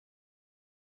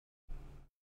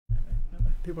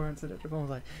people aren't sitting at their phones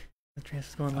like, the trance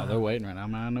is going live. Oh, they're waiting right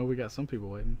now. I know we got some people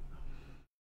waiting.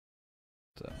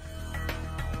 So.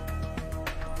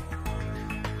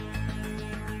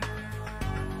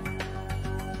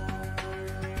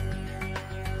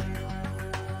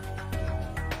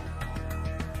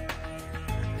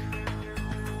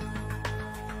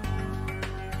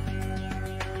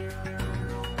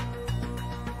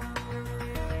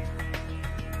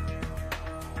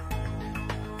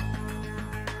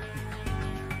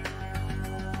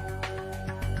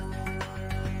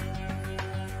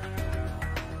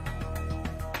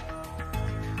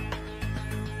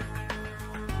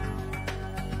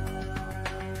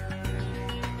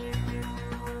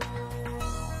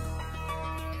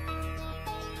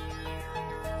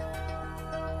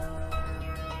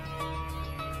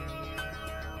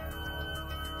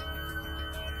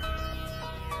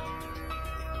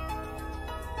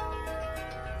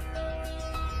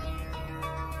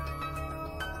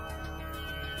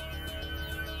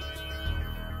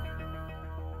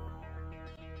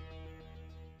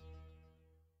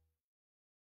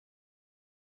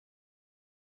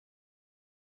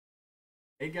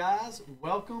 Hey guys,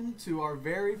 welcome to our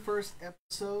very first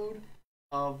episode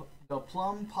of the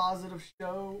Plumb+Positive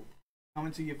show,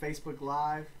 coming to you Facebook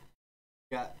Live.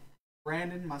 We got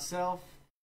Brandon, myself,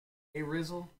 hey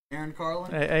Rizzle, Aaron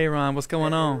Carlin. Hey Ron, what's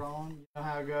going on? You know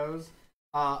how it goes.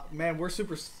 Man, we're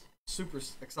super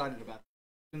excited about it.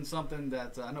 It's been something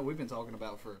that I know we've been talking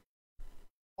about for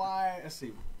let's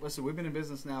see, we've been in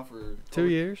business now for 2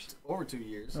 years. Over 2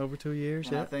 years. Over 2 years,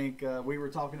 and yeah. I think we were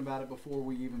talking about it before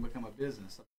we even become a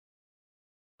business.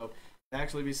 So to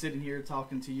actually be sitting here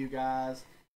talking to you guys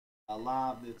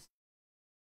live, it's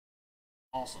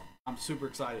awesome. I'm super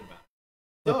excited about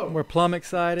it. So we're plum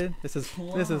excited. This is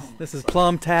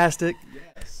plum-tastic.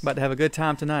 Yes. About to have a good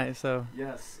time tonight. So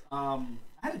yes. I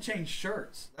had to change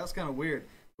shirts. That was kind of weird.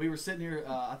 We were sitting here.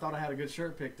 I thought I had a good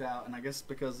shirt picked out, and I guess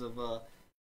because of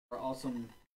our awesome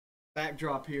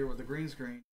backdrop here with the green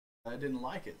screen, I didn't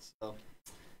like it. So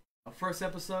first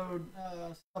episode,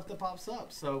 stuff that pops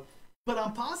up. So, but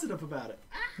I'm positive about it.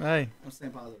 hey, I'm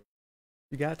staying positive.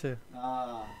 you got to.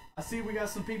 I see we got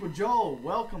some people. Joel,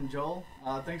 welcome, Joel.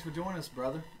 Thanks for joining us,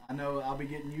 brother. I know I'll be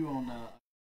getting you on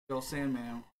Joel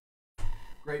Sandman,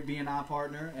 great B&I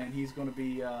partner, and he's going to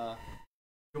be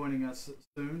joining us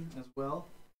soon as well.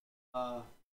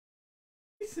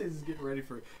 He says he's getting ready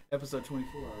for episode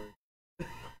 24 already.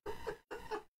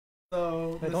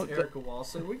 So, Hey, Miss Erica Wall.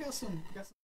 So we got some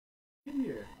in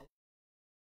here.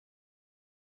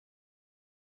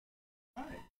 All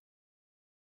right.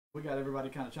 We got everybody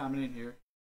kind of chiming in here.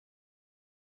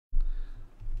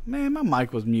 Man, my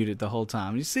mic was muted the whole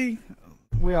time. You see,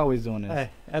 we always doing this. Hey,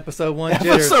 episode 1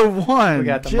 jitters. Episode 1. We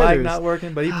got the jitters. mic not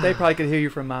working, but they probably could hear you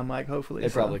from my mic, hopefully. They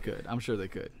so. probably could. I'm sure they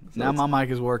could. So now my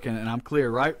mic is working and I'm clear,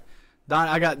 right?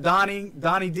 I got Donnie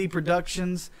D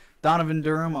Productions, Donovan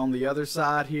Durham on the other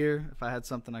side here. If I had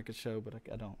something I could show, but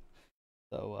I don't.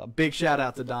 So big shout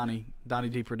out to Donnie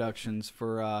D Productions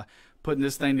for putting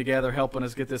this thing together, helping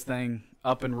us get this thing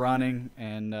up and running,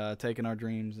 and taking our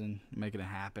dreams and making it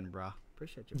happen, bro.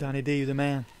 Appreciate you. Donnie D, you the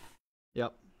man.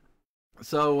 Yep.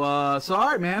 So all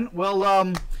right, man.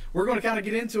 Well, we're going to kind of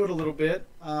get into it a little bit.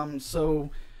 So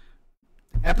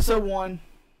episode 1,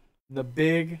 the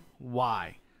big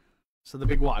why. So the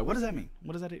big why. What does that mean?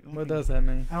 What does that mean? What does that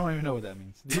mean? I don't even know what that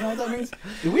means. Do you know what that means?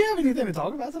 Do we have anything to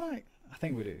talk about tonight? I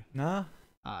think we do. Nah.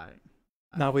 All right.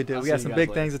 No, we do. I'll We see got you some guys big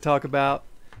later. things to talk about.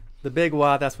 The big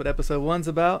why, that's what episode 1's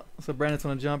about. So Brandon's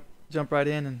going to jump right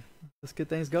in and let's get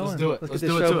things going. Let's do it. Let's Let's get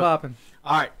do this it show to it. popping.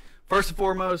 All right. First and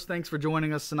foremost, thanks for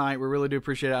joining us tonight. We really do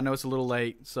appreciate it. I know it's a little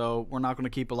late, so we're not going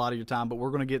to keep a lot of your time, but we're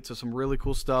going to get to some really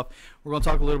cool stuff. We're going to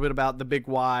talk a little bit about the big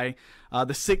why,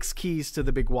 the 6 keys to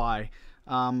the big why.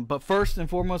 But first and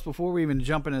foremost, before we even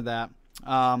jump into that,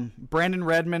 Brandon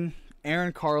Redmond,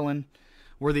 Aaron Carlin,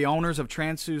 we're the owners of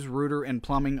Transuse Rooter and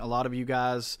Plumbing. A lot of you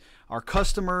guys are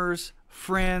customers,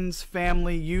 friends,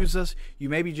 family, use us. You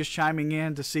may be just chiming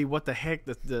in to see what the heck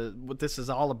what this is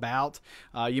all about.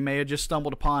 You may have just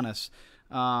stumbled upon us.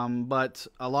 But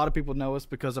a lot of people know us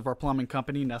because of our plumbing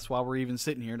company, and that's why we're even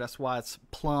sitting here. That's why it's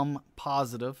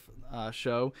Plumb+Positive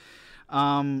show.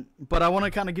 But I want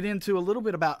to kind of get into a little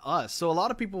bit about us. So a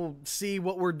lot of people see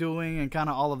what we're doing and kind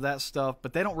of all of that stuff,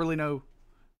 but they don't really know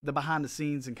the behind the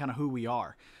scenes and kind of who we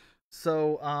are.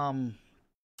 So I'm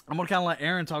going to kind of let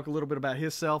Aaron talk a little bit about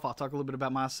himself. I'll talk a little bit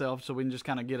about myself so we can just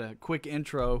kind of get a quick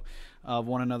intro of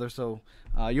one another. So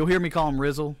you'll hear me call him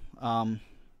Rizzle.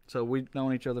 So we've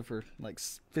known each other for like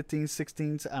 15,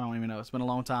 16, I don't even know. It's been a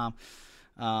long time.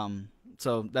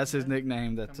 So that's his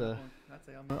nickname. That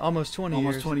almost 20 years.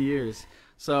 Almost 20 years.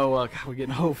 So God, we're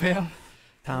getting old, fam.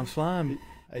 Time's flying.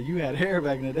 You had hair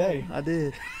back in the day. I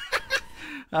did.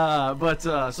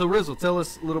 So Rizzle, tell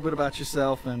us a little bit about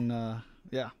yourself and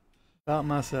yeah. About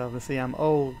myself. Let's see, I'm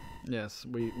old. Yes,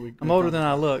 I'm older than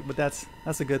I look, but that's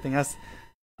a good thing.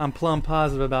 I'm plumb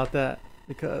positive about that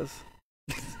because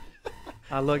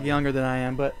I look younger than I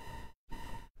am. But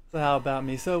so how about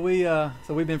me? So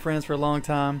we've been friends for a long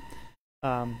time.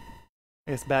 I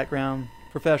guess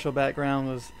professional background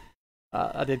was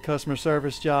I did customer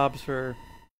service jobs for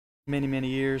many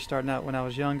years, starting out when I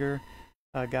was younger.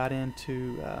 I got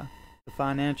into the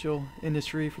financial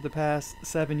industry for the past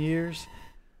 7 years.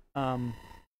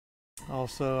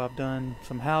 Also, I've done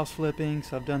some house flipping,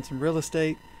 so I've done some real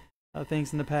estate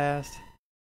things in the past.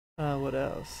 What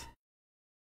else?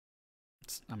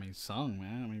 I mean, sung,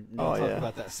 man. I mean, talk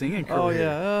about that singing career. Oh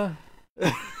yeah.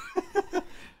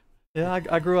 Yeah,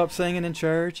 I grew up singing in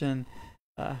church and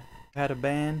had a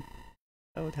band.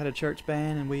 I had a church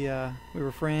band, and we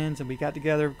were friends, and we got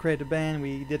together, created a band.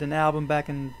 We did an album back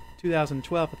in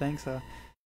 2012, I think. So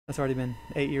that's already been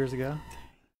 8 years ago.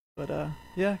 But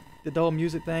yeah, did the whole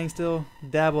music thing. Still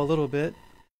dabble a little bit,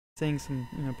 sing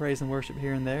some praise and worship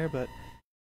here and there. But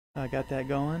I got that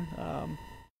going.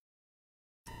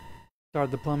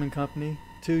 Started the plumbing company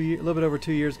a little bit over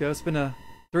 2 years ago. It's been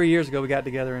 3 years ago we got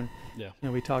together and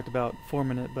we talked about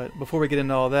forming it. But before we get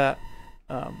into all that,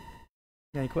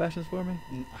 any questions for me?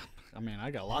 I mean,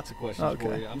 I got lots of questions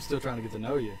for you. I'm still trying to get to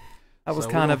know you. That was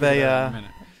kind of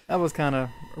a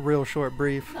real short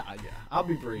brief. Yeah, I'll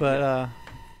be brief. But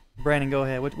Brandon, go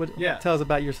ahead. What tell us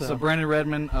about yourself? So Brandon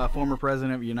Redmond, former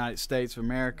president of the United States of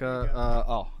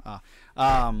America.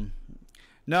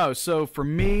 No, so for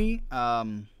me,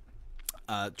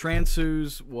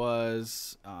 Transuse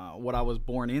was what I was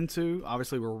born into.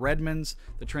 Obviously, we're Redmonds.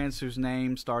 The Transuse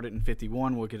name started in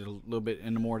 '51. We'll get a little bit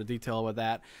into more detail with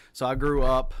that. So I grew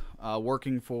up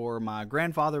working for my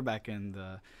grandfather back in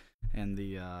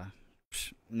the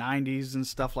 90s and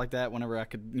stuff like that. Whenever I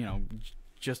could,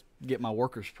 just get my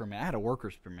worker's permit. I had a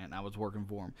worker's permit, and I was working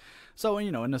for him. So,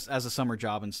 as a summer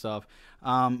job and stuff.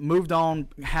 Moved on,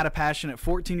 had a passion at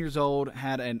 14 years old,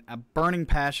 had a burning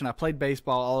passion. I played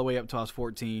baseball all the way up till I was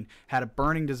 14, had a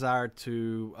burning desire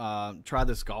to try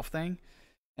this golf thing.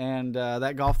 And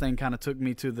that golf thing kind of took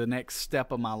me to the next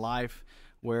step of my life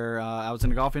where I was in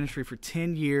the golf industry for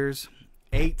 10 years.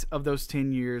 8 of those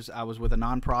 10 years, I was with a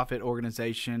nonprofit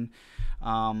organization.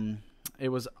 It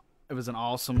was an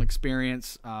awesome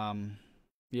experience.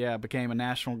 I became a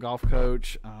national golf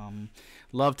coach.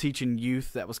 Loved teaching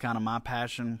youth. That was kind of my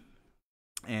passion.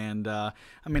 And,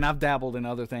 I've dabbled in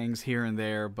other things here and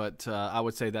there, but I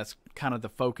would say that's kind of the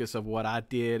focus of what I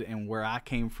did and where I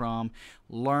came from.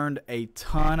 Learned a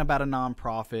ton about a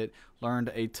nonprofit, learned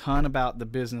a ton about the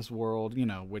business world,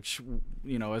 which,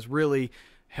 has really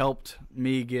helped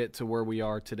me get to where we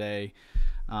are today.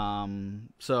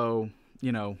 For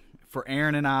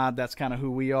Aaron and I, that's kind of who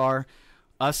we are.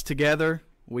 Us together,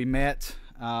 we met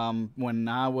when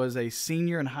I was a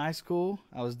senior in high school.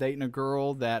 I was dating a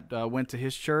girl that went to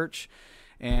his church,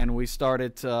 and we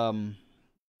started,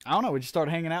 we just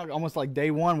started hanging out almost like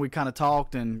day one. We kind of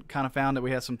talked and kind of found that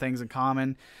we had some things in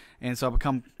common, and so I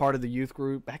become part of the youth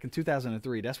group back in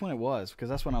 2003. That's when it was, because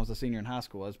that's when I was a senior in high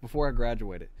school. It was before I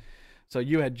graduated. So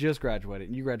you had just graduated,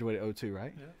 and you graduated 2002,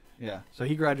 right? Yeah. So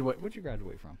he graduated. What'd you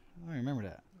graduate from? I don't remember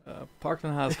that.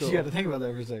 Parkland High School. You got to think about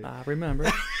that for a second. I remember.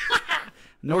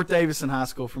 North Davison High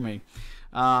School for me.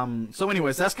 So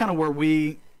anyways, that's kind of where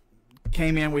we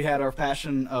came in. We had our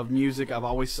passion of music. I've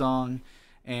always sung.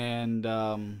 And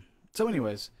so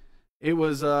anyways, it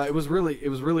was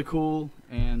really cool.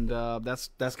 And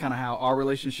that's kind of how our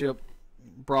relationship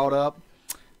brought up.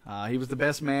 He was the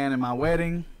best man in my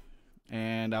wedding,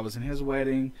 and I was in his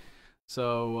wedding.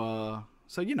 So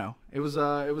it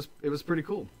was pretty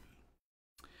cool.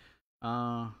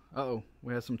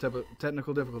 We had some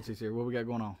technical difficulties here. What we got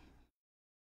going on?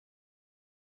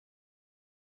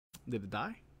 Did it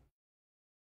die?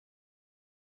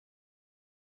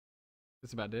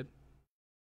 It's about dead.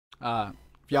 If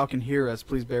y'all can hear us,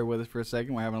 please bear with us for a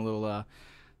second. We're having a little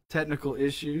technical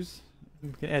issues.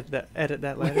 We can edit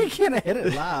that later. We can't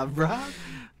edit live, bro.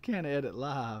 Can't edit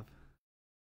live.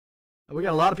 We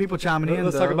got a lot of people chiming in.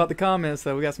 Let's talk about the comments,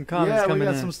 though. We got some comments coming in. Yeah,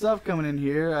 we got some stuff coming in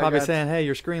here. Probably saying, hey,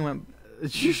 your screen went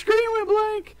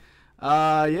blank.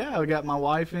 We got my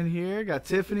wife in here. Got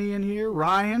Tiffany in here.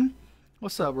 Ryan.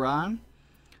 What's up, Ryan?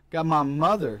 Got my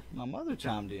mother. My mother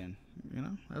chimed in.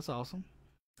 That's awesome.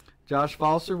 Josh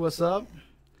Foster, what's up?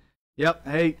 Yep.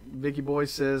 Hey, Vicky Boy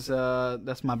says,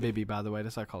 that's my Bibby, by the way.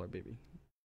 That's how I call her Bibby.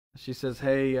 She says,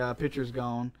 hey, picture's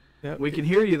gone. Yep. We can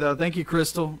hear you, though. Thank you,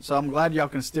 Crystal. So I'm glad y'all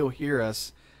can still hear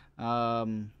us.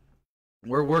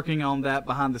 we're working on that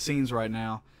behind the scenes right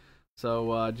now.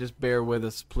 So just bear with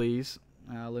us, please.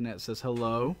 Lynette says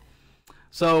hello.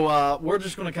 So we're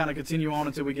just going to kind of continue on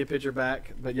until we get picture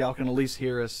back, but y'all can at least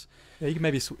hear us. Yeah, you can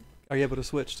maybe. Are you able to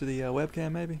switch to the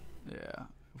webcam? Maybe. Yeah,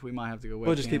 if we might have to go.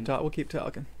 We'll just keep talking. We'll keep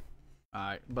talking. All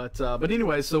right, but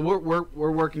anyway, so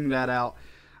we're working that out.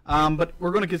 But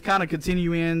we're going to kind of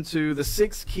continue into the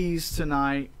 6 keys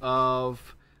tonight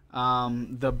of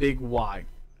the big why.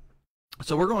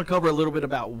 So we're going to cover a little bit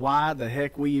about why the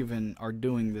heck we even are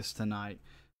doing this tonight,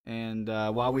 and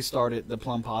why we started the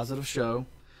Plumb Positive show.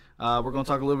 We're going to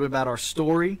talk a little bit about our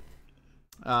story.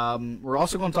 We're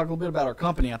also going to talk a little bit about our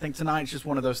company. I think tonight's just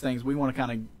one of those things. We want to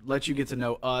kind of let you get to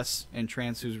know us and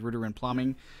Trans Who's Rooter in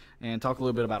Plumbing, and talk a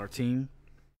little bit about our team.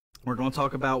 We're going to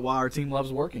talk about why our team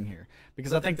loves working here,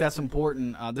 because I think that's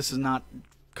important. This is not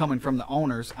coming from the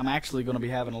owners. I'm actually going to be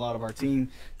having a lot of our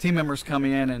team members come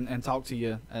in and talk to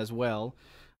you as well.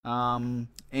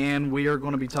 And we are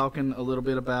going to be talking a little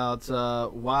bit about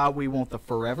why we want the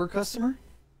forever customer,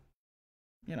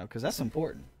 because that's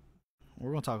important.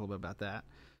 We're going to talk a little bit about that.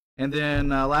 And then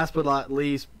last but not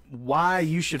least, why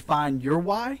you should find your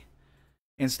why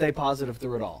and stay positive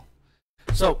through it all.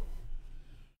 So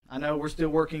I know we're still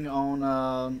working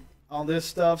on this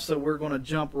stuff, so we're going to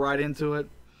jump right into it.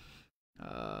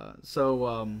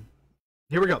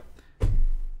 Here we go.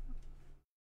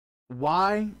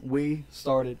 Why we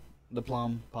started the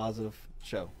Plumb Positive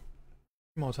show.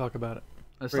 Come on, talk about it.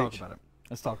 Let's talk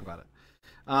about it.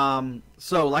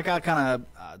 So like I kind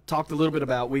of talked a little bit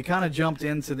about, we kind of jumped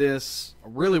into this,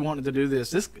 really wanted to do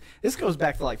this. This goes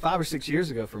back to like 5 or 6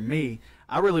 years ago for me.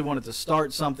 I really wanted to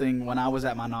start something when I was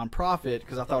at my nonprofit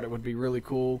because I thought it would be really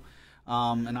cool.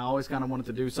 And I always kind of wanted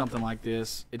to do something like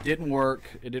this. It didn't work.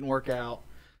 It didn't work out.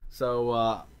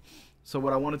 So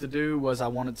what I wanted to do was I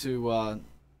wanted to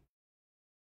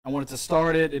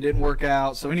start it. It didn't work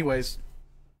out. So anyways,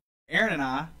 Aaron and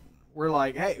I were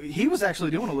like, hey, he was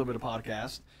actually doing a little bit of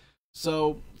podcast.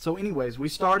 So anyways, we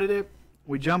started it.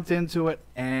 We jumped into it,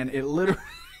 and it literally,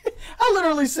 I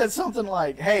literally said something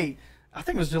like, hey, I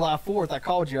think it was July 4th. I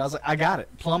called you. I was like, I got it.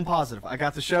 Plumb Positive. I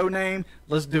got the show name.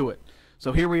 Let's do it.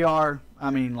 So here we are.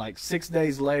 I mean, like 6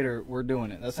 days later, we're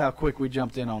doing it. That's how quick we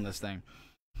jumped in on this thing.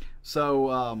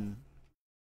 So,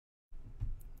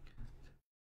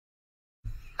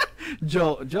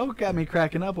 Joe got me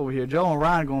cracking up over here. Joe and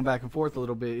Ryan going back and forth a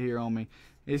little bit here on me.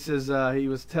 He says he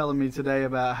was telling me today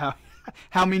about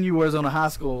how mean you was on in high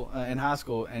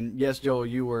school. And yes, Joel,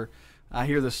 you were. I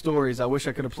hear the stories. I wish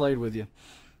I could have played with you.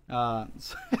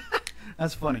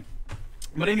 That's funny.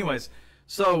 But anyways,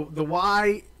 so the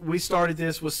why we started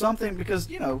this was something because,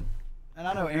 and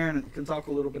I know Aaron can talk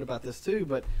a little bit about this too,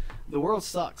 but the world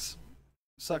sucks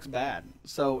bad.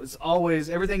 So it's always,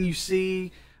 everything you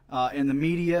see in the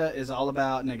media is all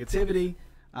about negativity.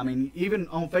 I mean, even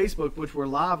on Facebook, which we're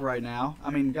live right now,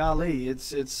 I mean, golly,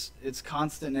 it's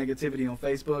constant negativity on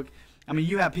Facebook. I mean,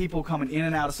 you have people coming in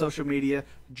and out of social media,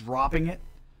 dropping it.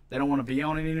 They don't want to be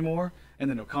on it anymore, and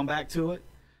then they'll come back to it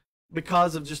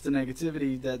because of just the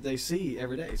negativity that they see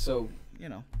every day. So,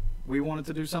 we wanted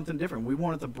to do something different. We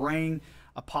wanted to bring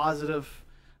a positive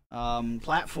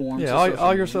platform. Yeah,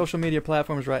 all your social media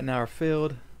platforms right now are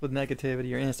filled with negativity.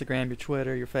 Your Instagram, your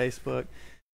Twitter, your Facebook,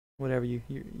 whatever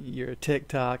your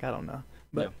TikTok, I don't know.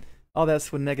 But all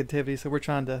that's with negativity. So we're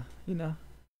trying to,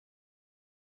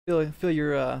 fill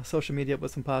your social media up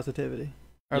with some positivity,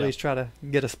 or at least try to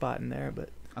get a spot in there. But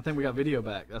I think we got video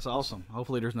back. That's awesome.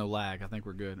 Hopefully there's no lag. I think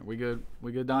we're good. Are we good?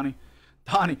 We good, Donnie?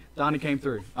 Donnie came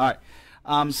through. All right.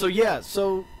 And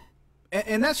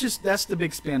that's the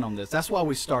big spin on this. That's why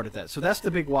we started that. So that's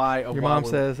the big why. Of your why mom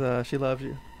says she loves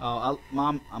you.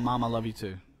 Mom, I love you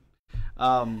too.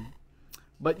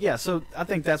 But yeah, so I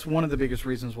think that's one of the biggest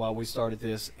reasons why we started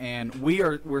this, and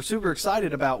we're super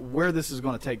excited about where this is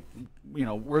going to take,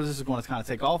 where this is going to kind of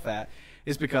take off at,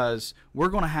 is because we're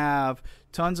going to have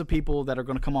tons of people that are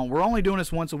going to come on. We're only doing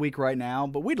this once a week right now,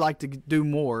 but we'd like to do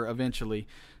more eventually.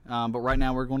 But right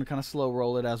now we're going to kind of slow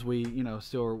roll it as we,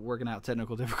 still are working out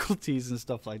technical difficulties and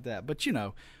stuff like that. But,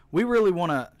 we really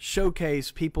want to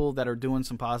showcase people that are doing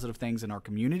some positive things in our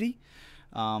community.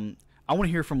 I want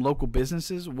to hear from local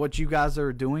businesses what you guys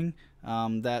are doing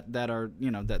that are,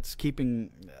 that's keeping,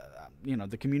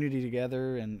 the community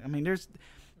together. And, I mean, there's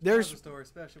a story,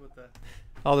 especially with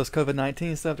all this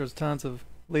COVID-19 stuff. There's tons of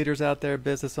leaders out there,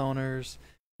 business owners,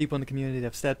 people in the community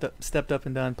that have stepped up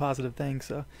and done positive things.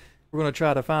 So we're going to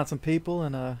try to find some people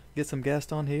and get some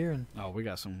guests on here. And we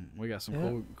got some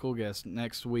cool guests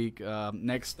next week.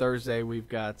 Next Thursday we've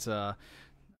got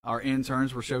our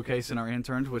interns. We're showcasing our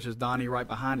interns, which is Donnie right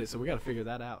behind it. So we got to figure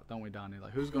that out, don't we, Donnie?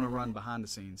 Like, who's going to run behind the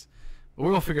scenes? But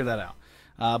we're gonna figure that out.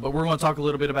 But we're gonna talk a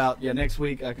little bit about next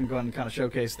week. I can go ahead and kind of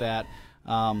showcase that,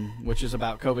 which is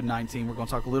about COVID-19. We're gonna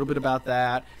talk a little bit about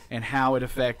that and how it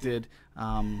affected.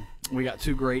 We got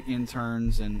 2 great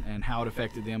interns and how it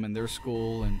affected them in their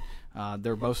school, and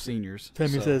they're both seniors.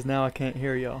 Timmy says, "Now I can't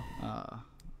hear y'all."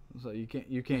 So you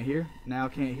can't hear? Now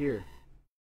can't hear.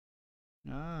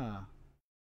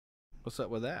 What's up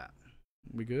with that?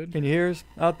 We good? Can you hear us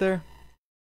out there?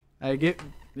 Hey,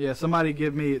 somebody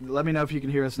let me know if you can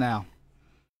hear us now.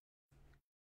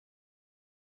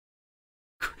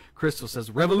 Crystal says,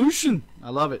 "Revolution." I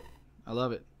love it.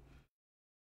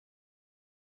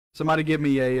 Somebody give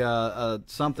me a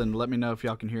something. Let me know if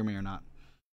y'all can hear me or not.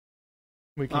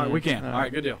 We can. All right, we can. All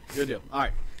right, good deal. All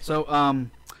right.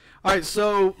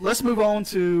 So, let's move on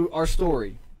to our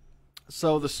story.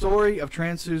 So the story of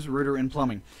transfuse, rooter, and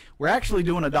plumbing. We're actually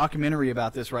doing a documentary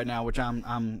about this right now, which I'm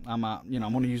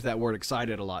going to use that word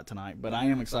excited a lot tonight, but I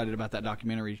am excited about that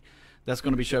documentary that's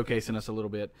going to be showcasing us a little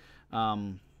bit.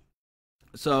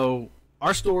 So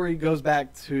our story goes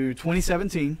back to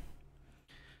 2017.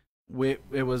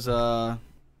 It was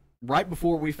right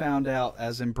before we found out,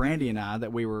 as in Brandy and I,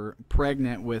 that we were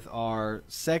pregnant with our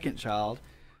second child.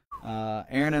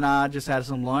 Aaron and I just had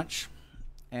some lunch,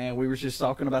 and we were just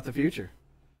talking about the future.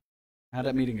 How'd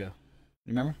that meeting go?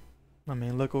 You remember? I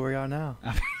mean, look where we are now.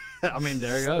 I mean,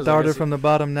 there it goes. Started from the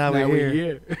bottom, now we're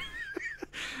here.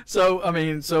 So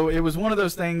it was one of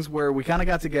those things where we kind of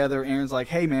got together. Aaron's like,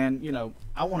 "Hey, man,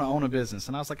 I want to own a business,"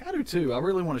 and I was like, "I do too. I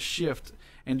really want to shift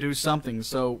and do something.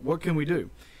 So what can we do?"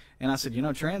 And I said,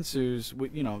 Transfuse,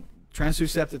 Transfuse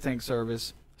Septic Tank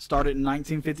Service started in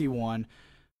 1951.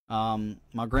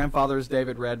 My grandfather is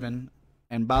David Redmond.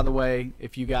 And by the way,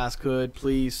 if you guys could,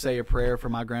 please say a prayer for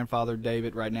my grandfather,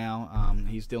 David, right now.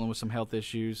 He's dealing with some health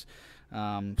issues.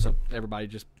 So everybody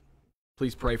just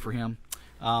please pray for him.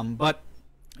 But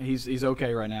he's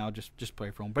okay right now. Just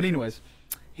pray for him. But anyways,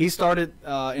 he started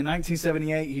in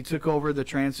 1978. He took over the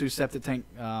Transfuse Septic Tank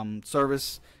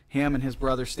service, him and his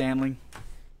brother Stanley.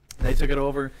 They took it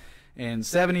over in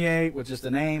 78 with just a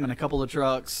name and a couple of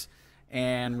trucks,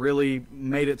 and really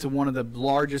made it to one of the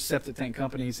largest septic tank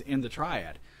companies in the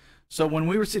Triad. So when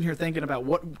we were sitting here thinking about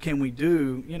what can we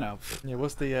do,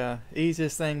 what's the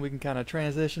easiest thing we can kind of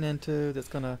transition into that's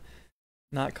going to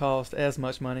not cost as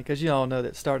much money? Because you all know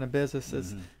that starting a business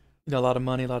is a lot of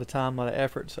money, a lot of time, a lot of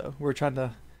effort. So we're trying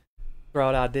to throw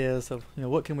out ideas of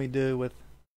what can we do with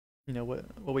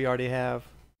what we already have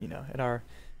at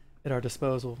our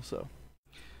disposal. So.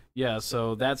 Yeah,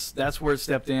 so that's where it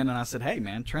stepped in, and I said, "Hey,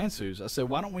 man, Transfuse." I said,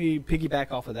 "Why don't we piggyback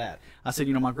off of that?" I said,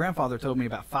 "My grandfather told me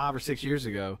about 5 or 6 years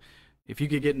ago, if you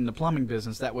could get in the plumbing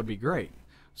business, that would be great."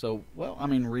 So,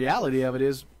 reality of it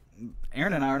is,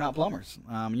 Aaron and I are not plumbers.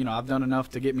 I've done enough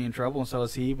to get me in trouble, and so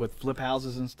has he with flip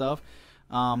houses and stuff.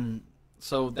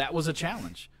 So that was a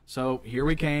challenge. So here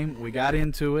we came. We got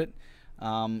into it.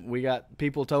 We got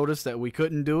people told us that we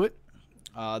couldn't do it.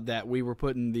 That we were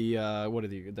putting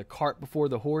the cart before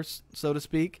the horse, so to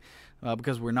speak,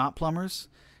 because we're not plumbers.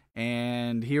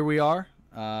 And here we are,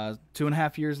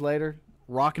 2.5 years later,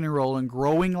 rocking and rolling,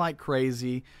 growing like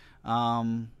crazy,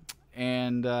 and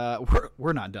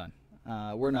we're not done.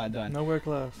 We're not done. Nowhere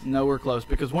close. Nowhere close,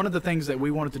 because one of the things that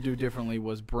we wanted to do differently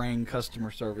was bring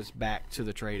customer service back to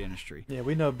the trade industry. Yeah,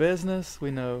 we know business,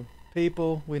 we know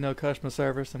people, we know customer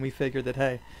service, and we figured that,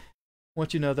 hey,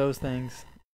 once you know those things,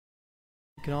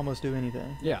 you can almost do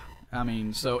anything. Yeah.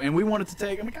 And we wanted to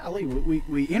take, golly,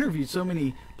 we interviewed so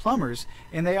many plumbers,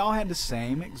 and they all had the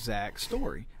same exact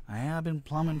story. I've been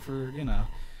plumbing for,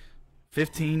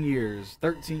 15 years,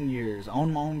 13 years,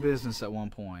 owned my own business at one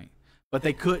point. But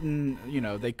they couldn't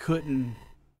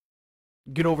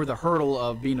get over the hurdle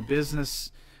of being a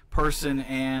business person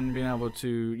and being able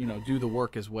to, do the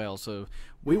work as well. So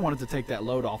we wanted to take that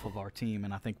load off of our team,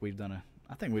 and I think we've done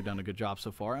a good job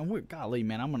so far. And golly,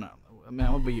 man, I'm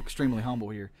gonna be extremely humble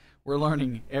here. We're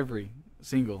learning every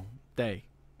single day,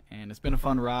 and it's been a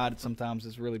fun ride. Sometimes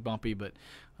it's really bumpy, but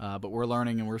we're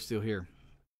learning and we're still here.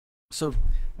 So,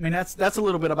 that's a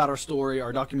little bit about our story.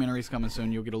 Our documentary's coming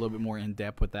soon. You'll get a little bit more in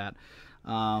depth with that.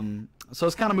 So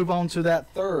let's kind of move on to the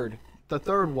third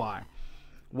why.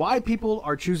 Why people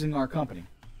are choosing our company,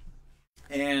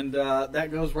 and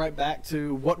that goes right back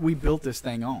to what we built this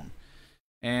thing on.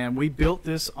 And we built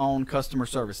this on customer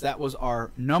service. That was our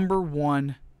number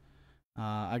one,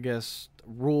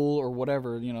 rule or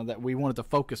whatever, that we wanted to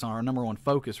focus on. Our number one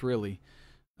focus, really,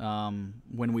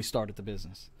 when we started the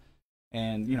business.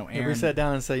 And, Aaron, we sat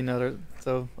down and said,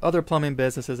 so other plumbing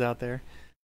businesses out there,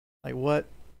 like what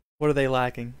are they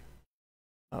lacking?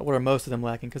 What are most of them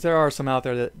lacking? Because there are some out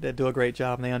there that do a great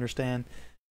job and they understand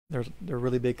they're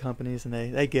really big companies and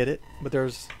they get it, but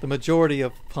there's the majority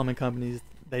of plumbing companies,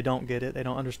 they don't get it. They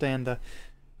don't understand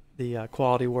the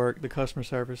quality work, the customer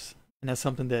service, and that's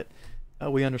something that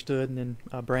we understood. And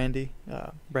then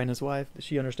Brandon's wife,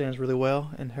 she understands really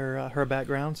well in her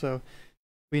background. So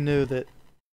we knew that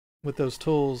with those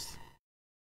tools,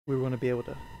 we were going to be able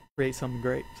to create something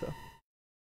great. So.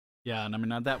 Yeah, and I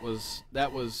mean that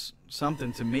was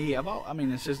something to me.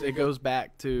 It's just, it goes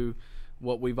back to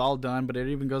what we've all done, but it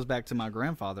even goes back to my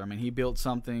grandfather. I mean, he built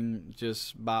something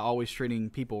just by always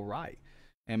treating people right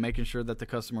and making sure that the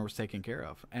customer was taken care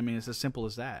of. I mean, it's as simple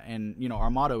as that. And you know, our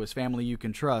motto is family you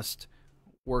can trust,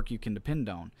 work you can depend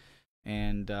on.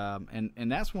 And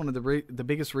that's one of the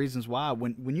biggest reasons why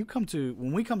when we come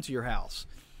to your house,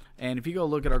 and if you go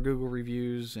look at our Google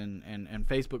reviews and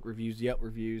Facebook reviews, Yelp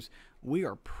reviews, we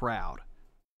are proud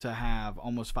to have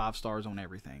almost 5 stars on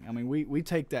everything. I mean, we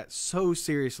take that so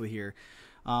seriously here.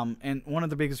 And one of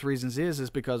the biggest reasons is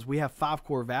because we have 5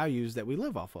 core values that we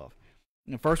live off of.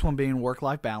 And the first one being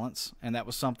work-life balance, and that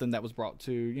was something that was brought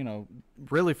to, you know,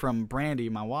 really from Brandy,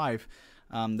 my wife.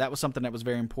 That was something that was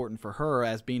very important for her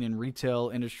as being in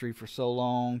retail industry for so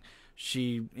long.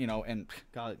 She, you know, and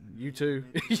God, you too,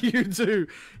 you too,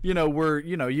 you know,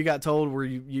 you got told where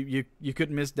you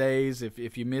couldn't miss days.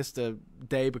 If you missed a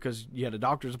day because you had a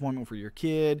doctor's appointment for your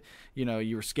kid, you know,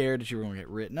 you were scared that you were going to get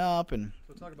written up. And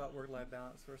so talk about work-life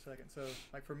balance for a second. So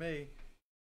like for me,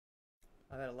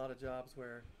 I've had a lot of jobs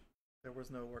where there was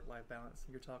no work-life balance.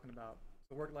 You're talking about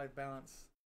the work-life balance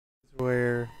is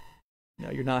where, you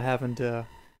know, you're not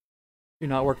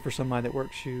working for somebody that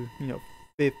works you know,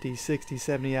 50, 60,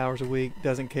 70 hours a week,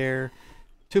 doesn't care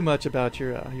too much about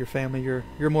your family.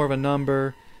 You're more of a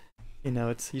number. You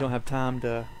know, you don't have time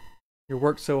to, you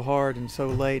work so hard and so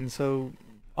late and so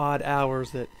odd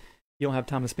hours that you don't have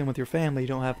time to spend with your family. You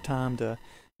don't have time to,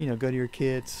 you know, go to your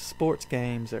kids' sports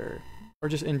games or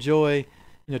just enjoy,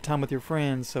 you know, time with your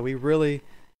friends. So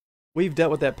we've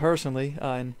dealt with that personally,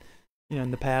 and you know,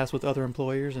 in the past with other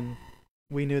employers, and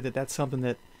we knew that that's something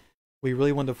that we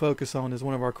really wanted to focus on as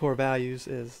one of our core values,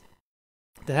 is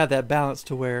to have that balance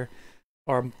to where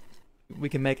we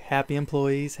can make happy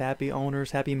employees, happy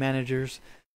owners, happy managers,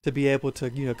 to be able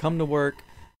to, you know, come to work,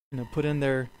 you know, put in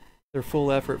their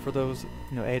full effort for those,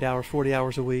 you know, 8 hours, 40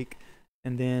 hours a week,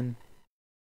 and then,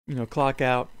 you know, clock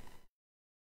out,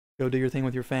 go do your thing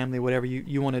with your family, whatever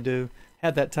you want to do,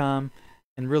 have that time,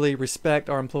 and really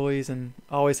respect our employees, and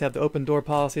always have the open door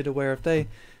policy to where if they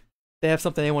have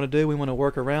something they want to do, we want to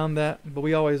work around that, but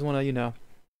we always want to, you know,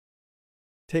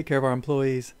 take care of our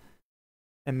employees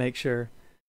and make sure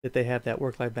that they have that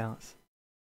work-life balance.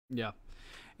 Yeah,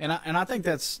 and I think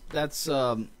that's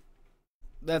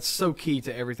so key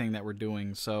to everything that we're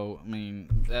doing. So I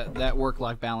mean, that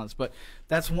work-life balance, but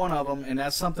that's one of them, and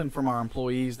that's something from our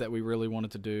employees that we really wanted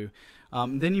to do.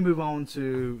 Then you move on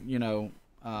to, you know,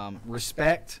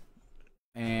 respect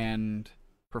and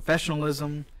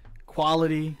professionalism,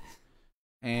 quality,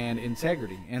 and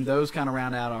integrity, and those kind of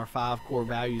round out our 5 core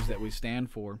values that we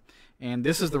stand for. And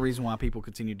this is the reason why people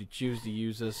continue to choose to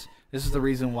use us. This is the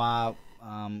reason why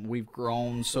we've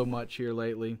grown so much here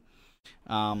lately.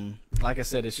 Like I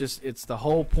said, it's the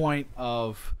whole point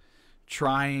of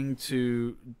trying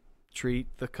to treat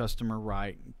the customer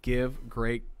right, give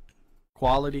great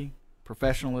quality,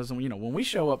 professionalism. You know, when we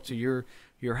show up to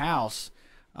your house,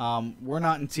 we're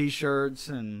not in t-shirts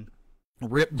and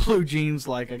ripped blue jeans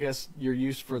like I guess you're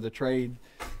used for the trade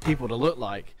people to look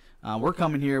like. We're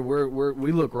coming here,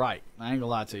 we look right. I ain't gonna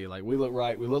lie to you, like we look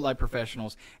right, we look like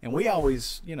professionals, and we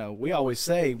always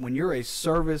say when you're a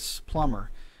service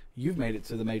plumber, you've made it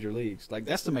to the major leagues. Like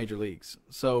that's the major leagues.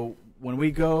 So when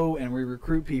we go and we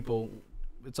recruit people,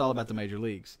 it's all about the major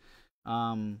leagues.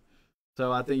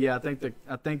 So I think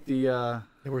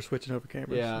we're switching over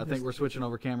cameras. Yeah, I think we're switching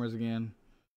over cameras again.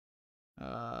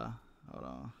 Hold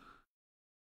on.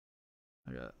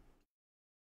 I got.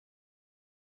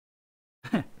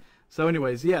 So,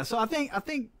 anyways, yeah. So I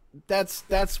think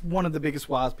that's one of the biggest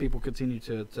whys people continue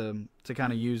to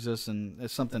kind of use this, and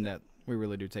it's something that we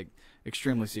really do take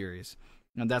extremely serious,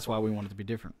 and that's why we want it to be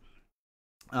different.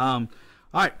 All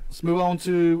right, let's move on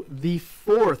to the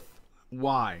 4th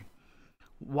why.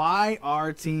 Why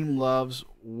our team loves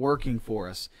working for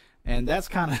us, and that's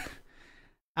kind of.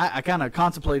 I kind of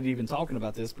contemplated even talking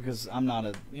about this because I'm not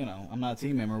a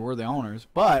team member. We're the owners,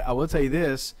 but I will tell you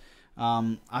this: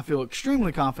 I feel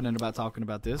extremely confident about talking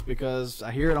about this because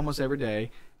I hear it almost every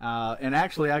day. And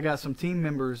actually, I got some team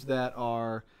members that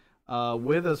are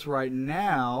with us right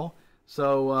now.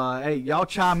 So hey, y'all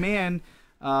chime in.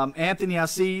 Anthony, I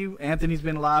see you. Anthony's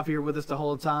been live here with us the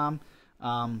whole time.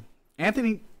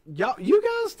 Anthony,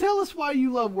 you guys tell us why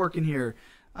you love working here.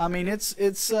 I mean, it's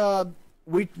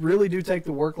we really do take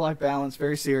the work-life balance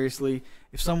very seriously.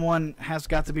 If someone has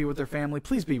got to be with their family,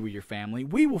 please be with your family.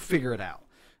 We will figure it out,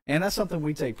 and that's something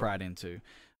we take pride into.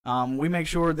 We make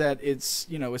sure that it's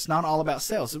not all about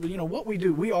sales. What we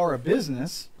do, we are a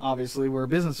business. Obviously, we're a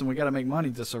business, and we got to make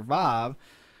money to survive.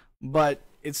 But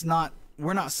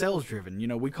we're not sales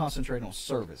driven. We concentrate on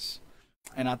service,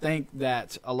 and I think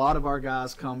that a lot of our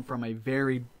guys come from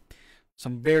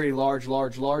some very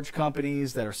large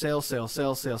companies that are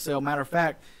sale. Matter of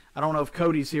fact, I don't know if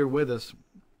Cody's here with us.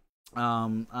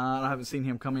 I haven't seen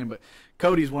him come in, but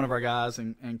Cody's one of our guys,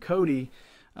 and Cody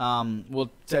will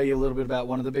tell you a little bit about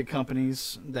one of the big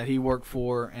companies that he worked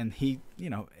for, and he,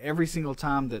 every single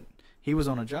time that he was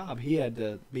on a job, he had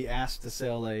to be asked to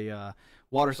sell a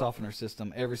water softener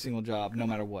system every single job, no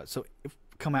matter what. So if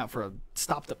come out for a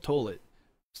stopped-up toilet,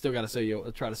 still got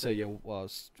to try to sell you a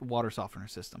water softener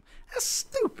system. That's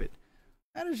stupid.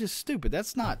 That is just stupid.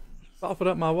 That's not. Soften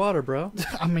up my water, bro.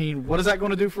 I mean, what is that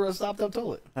going to do for a stopped-up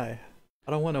toilet? Hey,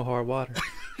 I don't want no hard water.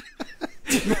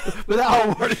 But that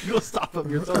hard water is going to stop up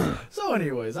your toilet. So,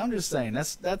 anyways, I'm just saying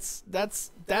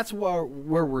that's where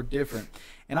we're different.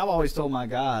 And I've always told my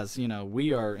guys,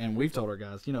 we've told our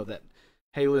guys, that,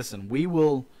 hey,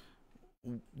 listen,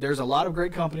 there's a lot of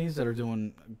great companies that are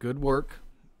doing good work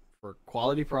for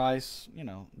quality price.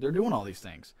 They're doing all these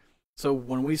things. So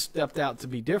when we stepped out to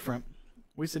be different,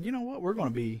 we said, you know what, we're going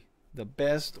to be the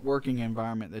best working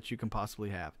environment that you can possibly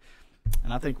have.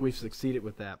 And I think we've succeeded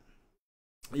with that.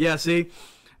 Yeah, see,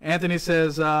 Anthony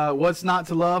says, what's not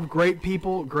to love? Great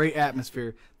people, great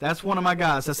atmosphere. That's one of my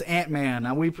guys. That's Ant-Man.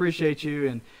 Now, we appreciate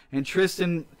you. And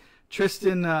Tristan,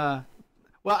 well,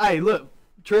 hey, look,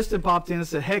 Tristan popped in and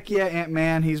said, heck yeah,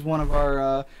 Ant-Man. He's one of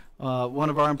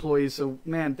our employees. So,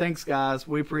 man, thanks, guys.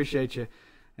 We appreciate you.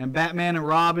 And Batman and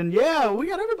Robin, yeah, we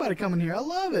got everybody coming here. I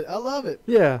love it.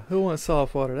 Yeah, who wants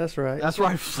soft water? That's right. That's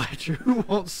right, Fletcher. Who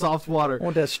wants soft water? I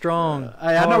want that strong.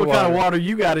 Hey, I know what kind of water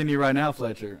you got in you right now,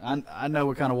 Fletcher. I know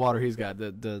what kind of water he's got.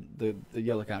 The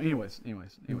yellow kind. Anyways.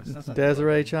 That's not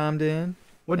Desiree chimed in.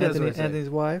 What Desiree say? Anthony's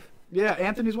wife. Yeah,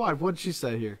 Anthony's wife. What did she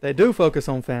say here? They do focus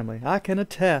on family. I can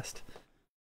attest.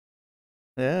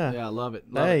 Yeah. Yeah, I love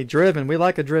it. Driven. We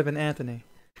like a driven Anthony.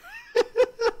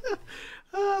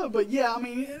 But yeah, I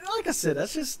mean, like I said,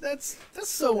 that's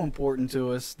so important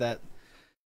to us that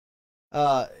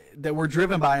we're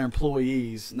driven by our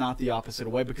employees, not the opposite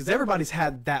way, because everybody's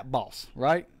had that boss,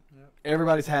 right? Yep.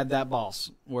 Everybody's had that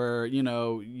boss where you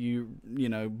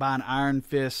by an iron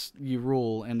fist you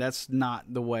rule, and that's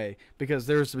not the way, because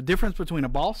there's a difference between a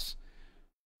boss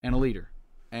and a leader.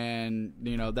 And,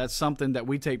 that's something that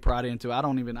we take pride into. I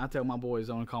tell my boys,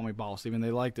 don't call me boss. Even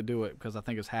they like to do it because I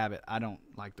think it's habit. I don't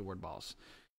like the word boss,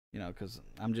 because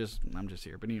I'm just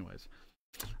here. But anyways,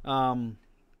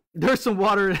 there's some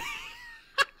water.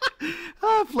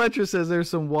 Fletcher says there's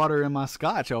some water in my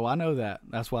scotch. Oh, I know that.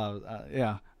 That's why,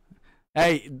 yeah.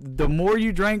 Hey, the more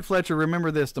you drink, Fletcher, remember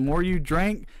this. The more you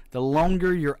drink, the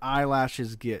longer your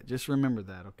eyelashes get. Just remember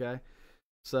that, okay?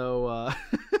 So,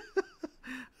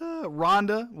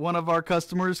 Rhonda, one of our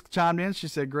customers, chimed in. She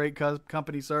said, great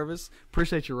company service.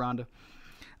 Appreciate you, Rhonda.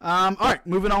 All right,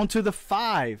 moving on to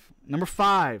number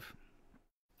 5,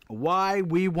 why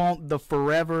we want the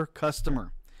forever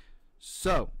customer.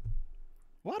 So,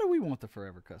 why do we want the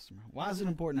forever customer? Why is it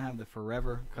important to have the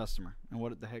forever customer? And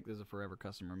what the heck does a forever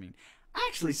customer mean? I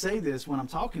actually say this when I'm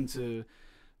talking to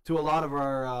a lot of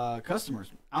our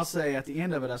customers. I'll say at the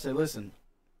end of it, I say, listen,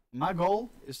 my goal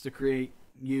is to create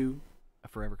you a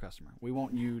forever customer. We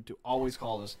want you to always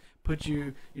call us. Put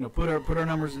our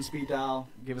numbers in speed dial.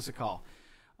 Give us a call.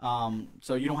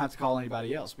 So you don't have to call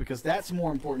anybody else, because that's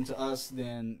more important to us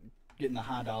than getting a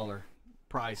high dollar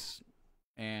price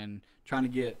and trying to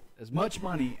get as much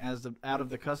money out of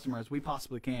the customer as we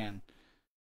possibly can,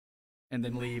 and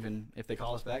then leave. And if they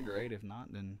call us back, great. If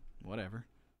not, then whatever.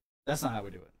 That's not how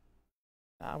we do it.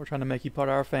 We're trying to make you part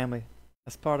of our family.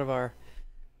 That's part of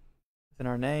it's in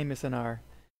our name. It's in our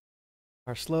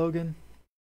slogan.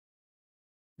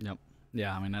 Yep.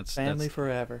 Yeah, I mean that's family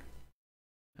forever.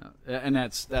 And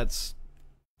that's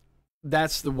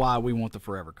the why we want the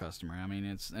forever customer. I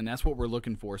mean, that's what we're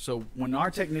looking for. So when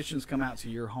our technicians come out to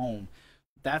your home,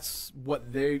 that's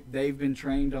what they've been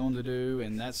trained on to do,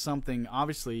 and that's something.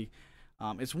 Obviously,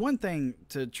 it's one thing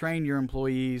to train your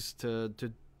employees to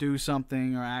do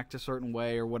something or act a certain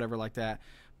way or whatever like that.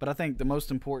 But I think the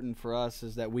most important for us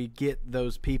is that we get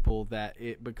those people that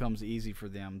it becomes easy for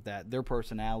them, that their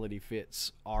personality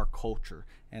fits our culture,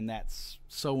 and that's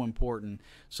so important.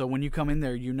 So when you come in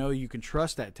there, you can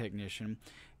trust that technician,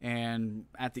 and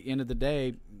at the end of the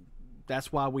day,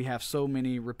 that's why we have so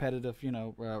many repetitive,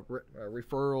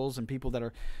 referrals and people that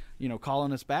are,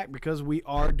 calling us back, because we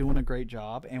are doing a great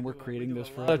job and we're creating this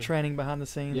for a lot of training behind the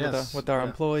scenes with our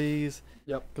employees.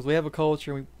 Yep. Because we have a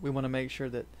culture, we want to make sure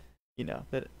that,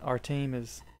 that our team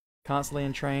is constantly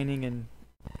in training and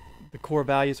the core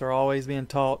values are always being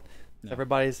taught. Yeah.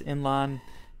 Everybody's in line.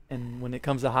 And when it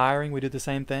comes to hiring, we do the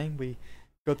same thing. We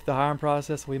go through the hiring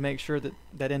process. We make sure that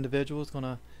that individual is going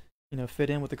to, fit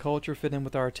in with the culture, fit in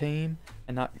with our team,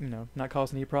 and not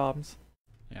cause any problems.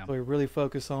 Yeah. So we really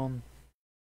focus on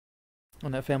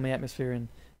that family atmosphere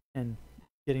and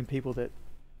getting people that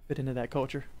fit into that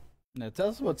culture. Now, tell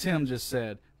us what Tim just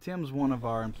said. Tim's one of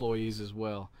our employees as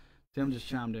well. Tim just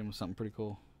chimed in with something pretty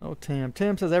cool. Oh, Tim.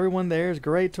 Tim says everyone there is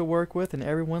great to work with, and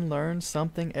everyone learns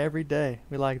something every day.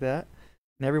 We like that.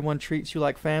 And everyone treats you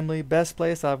like family. Best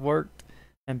place I've worked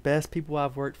and best people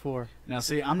I've worked for. Now,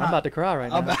 see, I'm about to cry right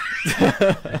now.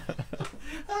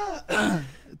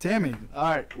 Tammy, all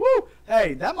right. Woo!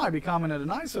 Hey, that might be comment of the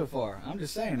night so far. I'm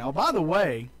just saying. Oh, by the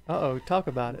way. Uh-oh, talk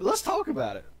about it. Let's talk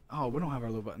about it. Oh, we don't have our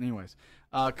little button. Anyways.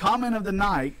 Comment of the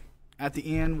night. At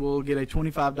the end, we'll get a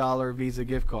 $25 Visa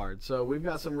gift card. So we've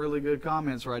got some really good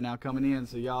comments right now coming in.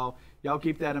 So y'all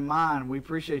keep that in mind. We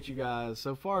appreciate you guys.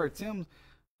 So far, Tim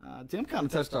kind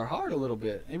of touched our heart a little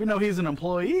bit. Even though he's an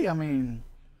employee, I mean,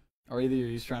 or either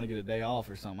he's trying to get a day off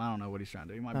or something. I don't know what he's trying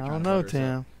to do. He might be trying to butter us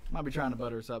up. Might be trying to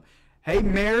butter us up. Hey,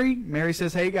 Mary. Mary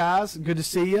says, hey, guys. Good to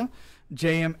see you.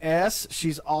 JMS.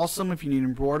 She's awesome. If you need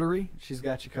embroidery, she's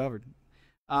got you covered.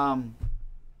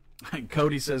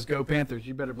 Cody says, go Panthers.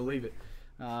 You better believe it.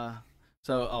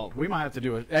 We might have to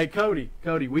do Hey, Cody,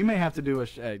 we may have to do a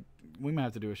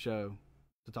show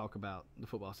to talk about the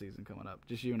football season coming up.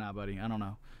 Just you and I, buddy. I don't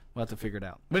know. We'll have to figure it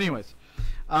out. But anyways,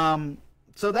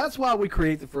 so that's why we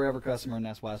create the Forever Customer, and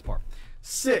that's why it's part.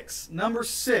 Number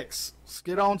 6. Let's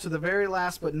get on to the very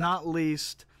last but not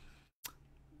least.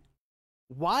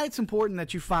 Why it's important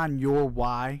that you find your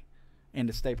why and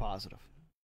to stay positive.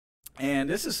 And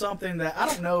this is something that I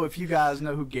don't know if you guys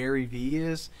know who Gary Vee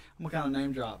is. I'm going to kind of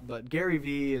name drop, but Gary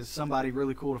Vee is somebody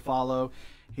really cool to follow.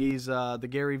 He's the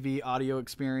Gary Vee audio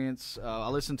experience. I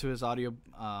listen to his audio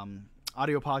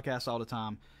podcast all the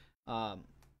time.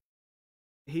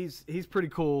 He's pretty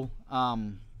cool.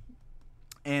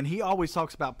 And he always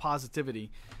talks about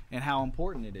positivity and how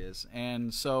important it is.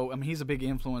 And so, I mean, he's a big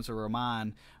influencer of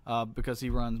mine because he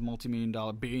runs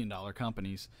multi-million-dollar, billion-dollar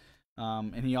companies.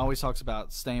 And he always talks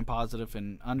about staying positive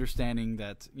and understanding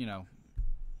that,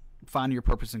 find your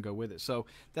purpose and go with it. So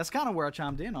that's kind of where I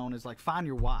chimed in on is like find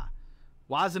your why.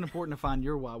 Why is it important to find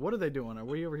your why? What are they doing? Are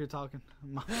we over here talking?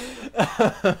 What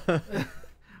are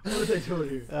they doing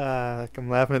here?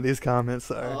 I'm laughing at these comments.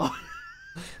 Sorry.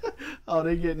 Oh,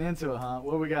 they're getting into it, huh?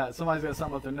 What we got? Somebody's got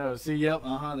something up their nose. See, yep,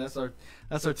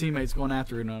 that's our teammates going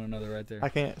after one another right there. I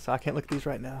can't look at these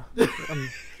right now.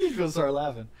 He's gonna start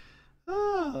laughing.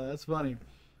 Oh, that's funny.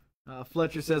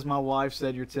 Fletcher says, my wife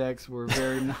said your texts were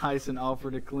very nice and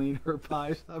offered to clean her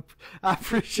pipes. I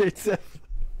appreciate that.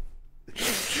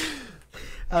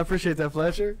 I appreciate that,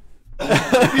 Fletcher.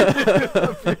 I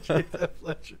appreciate that,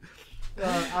 Fletcher.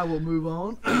 I will move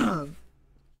on.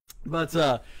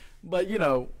 But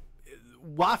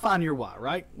why find your why,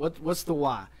 right? What's the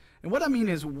why? And what I mean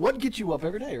is what gets you up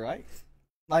every day, right?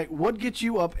 Like what gets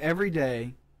you up every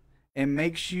day and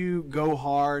makes you go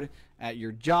hard at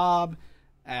your job,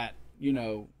 at,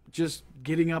 just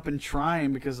getting up and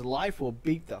trying because life will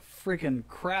beat the freaking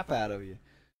crap out of you.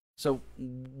 So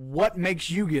what makes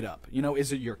you get up?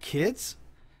 Is it your kids?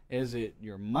 Is it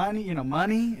your money?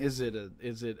 Money? Is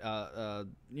it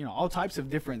all types of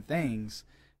different things?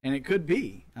 And it could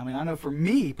be. I mean, I know for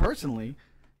me personally,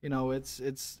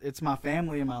 it's my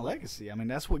family and my legacy. I mean,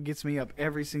 that's what gets me up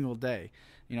every single day.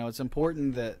 It's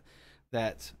important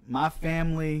that my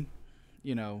family,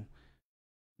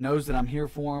 knows that I'm here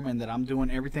for them and that I'm doing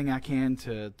everything I can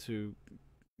to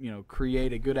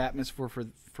create a good atmosphere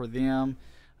for them.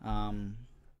 And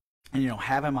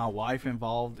having my wife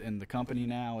involved in the company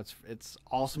now, it's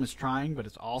awesome. It's trying, but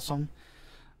it's awesome.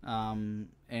 And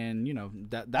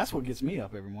that's what gets me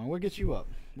up every morning. What gets you up?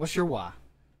 What's your why?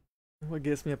 What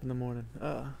gets me up in the morning?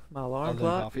 My alarm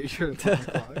clock. Sure, alarm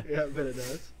clock. Yeah, I bet it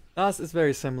does. It's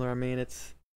very similar. I mean,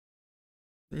 it's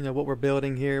what we're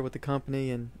building here with the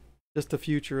company and just the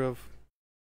future of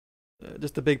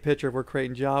just the big picture. We're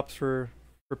creating jobs for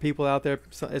people out there,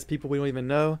 as people we don't even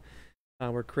know.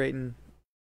 We're creating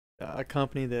a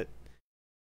company that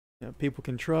people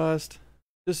can trust.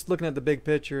 Just looking at the big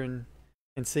picture and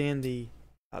seeing the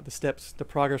steps, the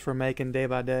progress we're making day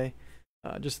by day.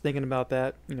 Just thinking about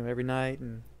that, every night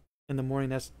and in the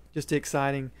morning. That's just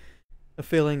exciting. A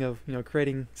feeling of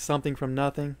creating something from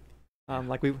nothing.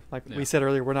 We said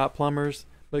earlier, we're not plumbers,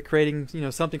 but creating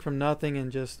something from nothing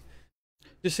and just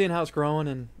seeing how it's growing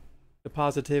and the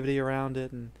positivity around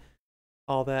it and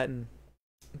all that, and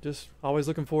just always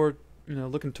looking forward,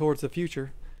 looking towards the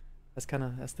future.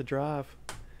 That's the drive.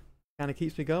 Kind of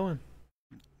keeps me going.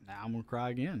 Now I'm gonna cry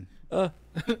again. Uh.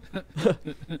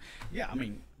 Yeah, I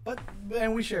mean,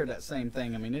 and we share that same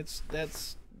thing. I mean,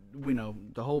 that's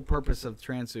the whole purpose of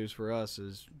Transuse for us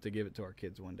is to give it to our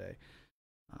kids one day.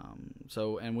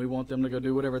 And we want them to go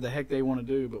do whatever the heck they want to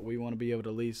do, but we want to be able to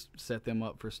at least set them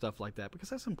up for stuff like that because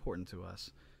that's important to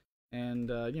us. And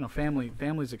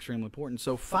family's extremely important.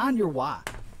 So find your why.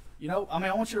 I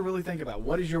want you to really think about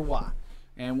what is your why.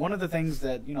 And one of the things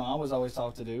that I was always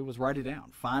taught to do was write it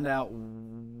down. Find out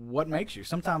what makes you.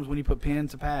 Sometimes when you put pen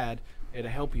to pad, it'll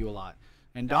help you a lot.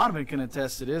 And Donovan can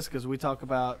attest to this because we talk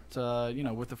about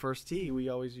with the first T, we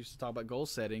always used to talk about goal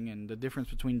setting and the difference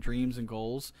between dreams and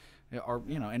goals, are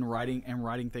and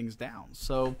writing things down.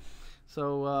 So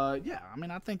yeah, I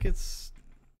mean, I think it's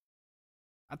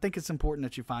important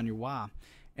that you find your why.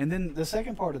 And then the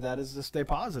second part of that is to stay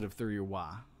positive through your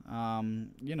why.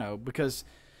 Because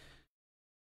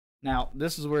now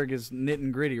this is where it gets nit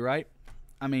and gritty, right?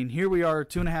 I mean, here we are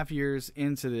 2.5 years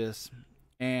into this,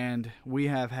 and we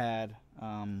have had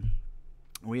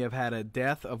a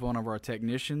death of one of our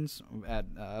technicians at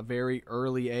a very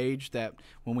early age that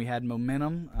when we had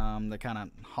momentum, that kind of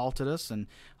halted us. And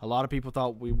a lot of people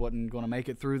thought we wasn't going to make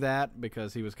it through that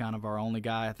because he was kind of our only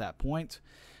guy at that point.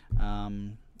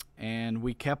 And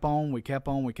we kept on,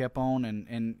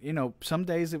 and some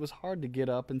days it was hard to get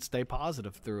up and stay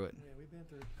positive through it. Yeah, we've been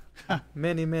through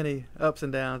many ups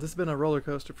and downs. It's been a roller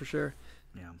coaster for sure.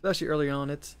 Yeah. Especially early on,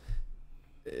 it's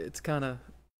kind of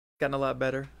gotten a lot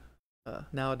better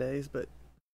nowadays, but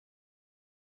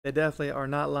they definitely are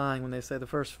not lying when they say the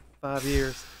first 5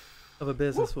 years of a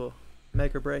business will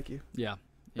make or break you. Yeah.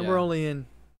 And we're only in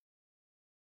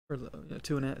for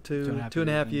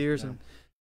 2.5 years,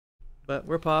 but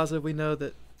we're positive. We know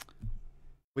that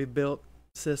we've built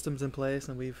systems in place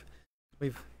and we've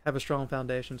have a strong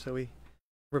foundation, so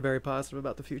we're very positive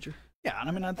about the future. Yeah, and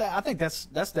I mean, I think that's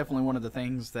definitely one of the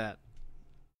things that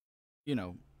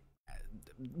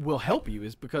will help you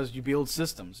is because you build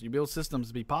systems. You build systems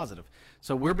to be positive.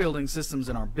 So we're building systems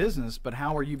in our business, but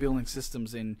how are you building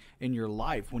systems in your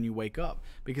life when you wake up?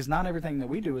 Because not everything that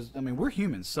we do is, we're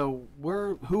humans. So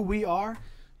we're who we are.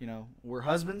 We're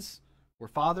husbands, we're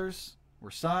fathers,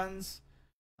 we're sons.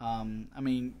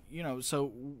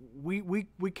 So we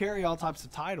carry all types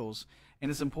of titles,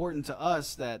 and it's important to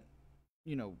us that,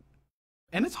 and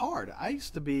it's hard. I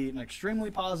used to be an extremely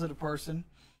positive person.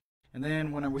 And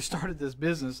then when we started this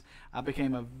business, I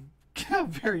became a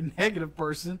very negative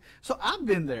person. So I've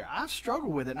been there. I've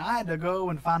struggled with it. And I had to go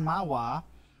and find my why.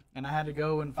 And I had to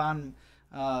go and find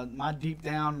my deep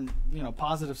down,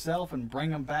 positive self and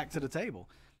bring them back to the table.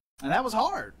 And that was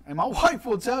hard. And my wife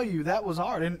will tell you that was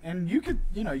hard. And you could,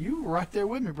 you were right there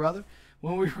with me, brother,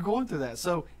 when we were going through that.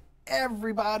 So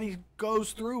everybody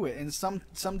goes through it. And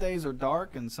some days are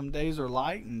dark and some days are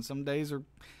light and some days are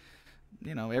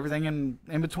everything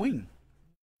in between.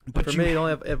 But for me, the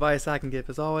only advice I can give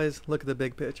is always look at the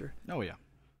big picture. Oh, yeah.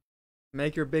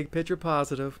 Make your big picture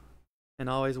positive and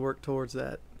always work towards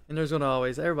that. And there's going to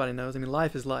always, everybody knows,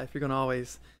 life is life. You're going to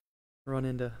always run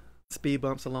into speed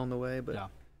bumps along the way. But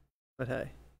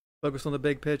hey, focus on the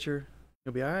big picture.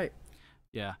 You'll be all right.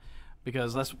 Yeah.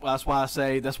 Because that's why I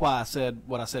said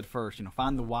what I said first.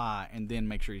 Find the why and then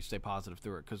make sure you stay positive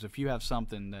through it. Because if you have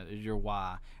something that is your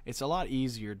why, it's a lot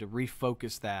easier to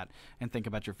refocus that and think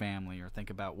about your family or think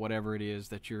about whatever it is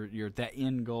that you're that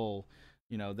end goal,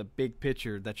 the big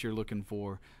picture that you're looking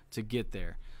for to get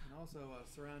there. And also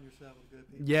surround yourself with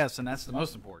good people. Yes, and that's the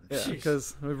most important. Yeah,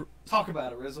 because talk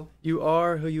about it, Rizzle. You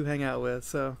are who you hang out with.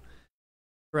 So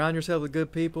surround yourself with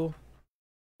good people,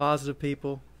 positive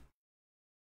people.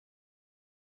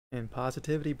 And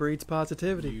positivity breeds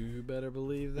positivity. You better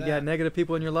believe that. You got negative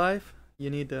people in your life, you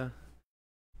need to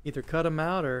either cut them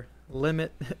out or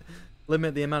limit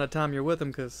the amount of time you're with them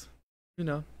because,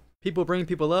 people bring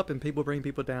people up and people bring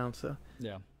people down. So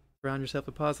yeah, surround yourself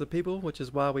with positive people, which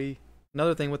is why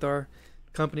another thing with our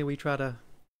company, we try to,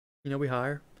 we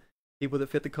hire people that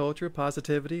fit the culture,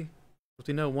 positivity.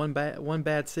 Because one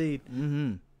bad seed,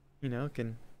 can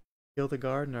kill the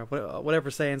garden or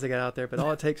whatever sayings they got out there. But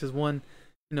all it takes is one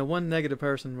negative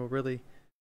person will really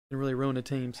ruin a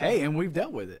team. So. Hey, and we've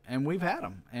dealt with it, and we've had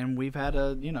them, and we've had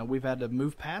to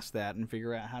move past that and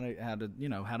figure out how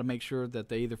to make sure that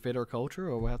they either fit our culture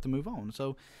or we'll have to move on.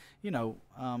 So,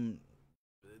 and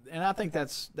I think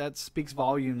that speaks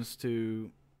volumes to.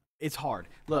 It's hard.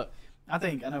 Look, I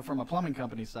know from a plumbing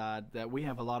company side that we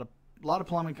have a lot of of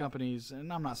plumbing companies,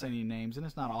 and I'm not saying any names, and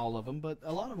it's not all of them, but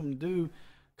a lot of them do.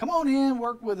 Come on in,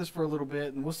 work with us for a little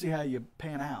bit, and we'll see how you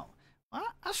pan out.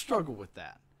 I struggle with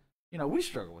that. We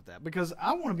struggle with that because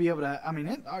I want to be able to. I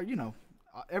mean,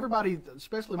 everybody,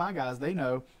 especially my guys, they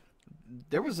know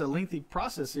there was a lengthy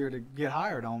process here to get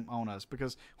hired on us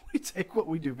because we take what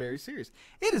we do very serious.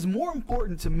 It is more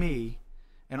important to me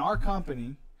and our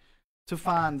company to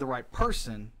find the right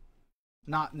person,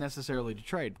 not necessarily to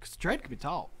trade, because trade can be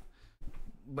taught.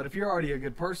 But if you're already a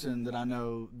good person, then I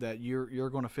know that you're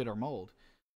going to fit our mold.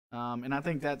 And I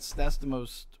think that's the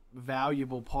most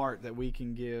valuable part that we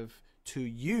can give to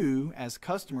you as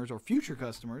customers or future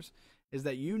customers, is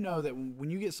that that when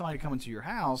you get somebody coming to your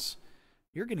house,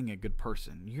 you're getting a good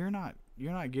person. You're not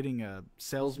getting a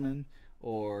salesman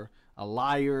or a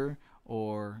liar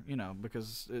or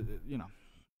because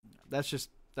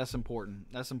that's important.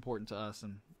 That's important to us,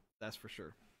 and that's for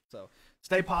sure. So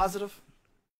stay positive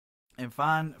and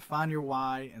find your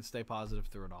why and stay positive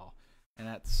through it all. And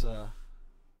that's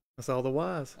all the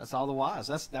whys. That's all the whys.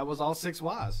 That was all 6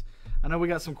 whys. I know we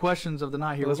got some questions of the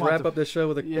night here. Let's wrap up this show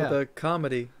with a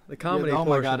comedy. The comedy. Oh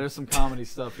my God, there's some comedy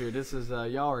stuff here. This is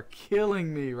y'all are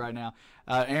killing me right now.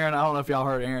 Aaron, I don't know if y'all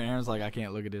heard Aaron. Aaron's like, I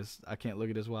can't look at this. I can't look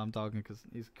at this while I'm talking because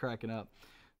he's cracking up.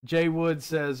 Jay Wood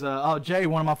says, Jay,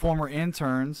 one of my former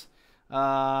interns.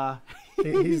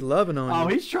 He's loving on you. Oh,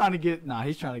 he's trying to get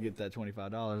that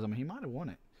 $25. I mean, he might have won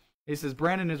it. He says,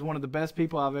 Brandon is one of the best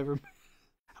people I've ever met.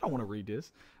 I don't want to read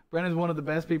this. Brandon's one of the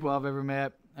best people I've ever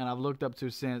met, and I've looked up to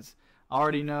since. I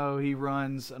already know he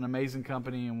runs an amazing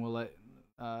company, and we'll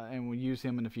use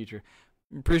him in the future.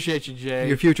 Appreciate you, Jay.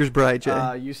 Your future's bright,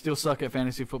 Jay. You still suck at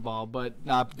fantasy football, but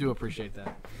I do appreciate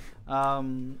that.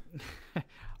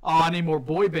 I need more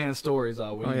boy band stories.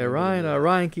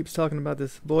 Ryan keeps talking about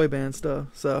this boy band stuff.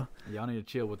 So y'all need to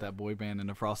chill with that boy band and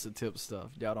the Frosted Tips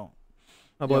stuff. Y'all don't.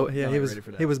 My boy,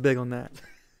 he was big on that.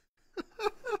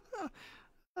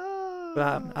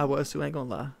 But I was too. Ain't gonna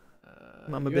lie.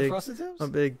 I'm a big. Frosted Tips?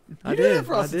 I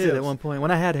did at one point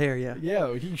when I had hair. Yeah.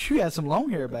 Yeah, you had some long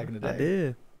hair back in the day. I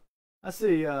did. I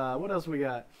see. What else we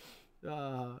got?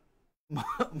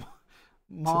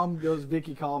 Mom goes,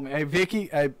 Vicky, call me. Hey,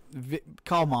 Vicky,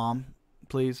 call Mom,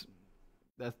 please.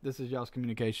 This is y'all's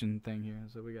communication thing here.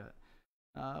 So we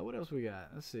got. What else we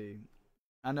got? Let's see.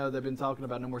 I know they've been talking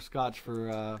about no more scotch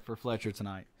for Fletcher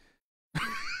tonight.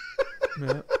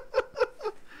 Yep.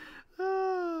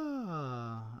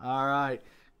 All right.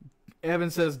 Evan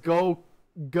says, go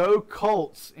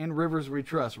Colts in Rivers we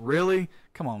trust. Really?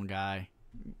 Come on, guy.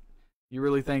 You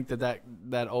really think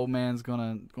that old man's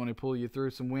gonna pull you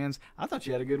through some wins? I thought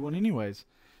you had a good one anyways.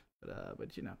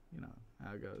 But you know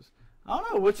how it goes. I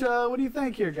don't know. What do you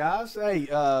think here, guys? Hey,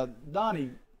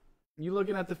 Donnie, you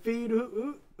looking at the feed?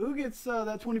 Who gets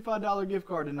that $25 gift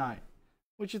card tonight?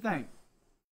 What you think?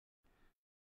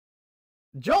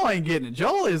 Joel ain't getting it.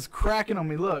 Joel is cracking on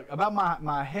me. Look, about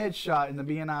my headshot in the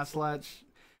BNI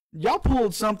 / y'all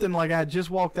pulled something like I just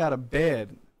walked out of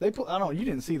bed. You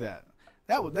didn't see that.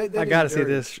 I gotta see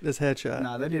this headshot.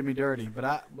 Nah, they did me dirty,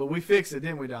 but we fixed it,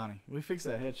 didn't we, Donnie? We fixed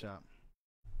that headshot.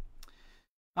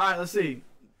 All right, let's see.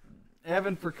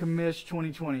 Evan for commish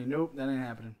 2020. Nope, that ain't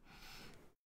happening.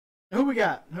 Who we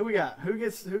got? Who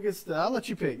gets the? I'll let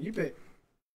you pick. You pick.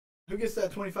 Who gets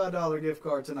that $25 gift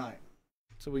card tonight?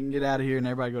 So we can get out of here and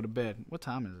everybody go to bed. What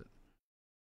time is it?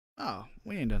 Oh,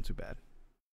 we ain't done too bad.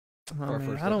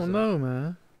 I don't know,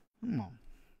 man. Come on.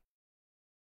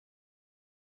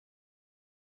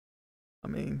 I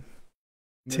mean,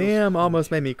 Tim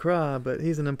almost made me cry, but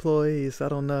he's an employee, so I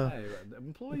don't know. Hey,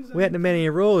 employees. We hadn't made any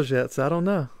rolls yet, so I don't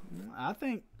know. I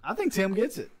think Tim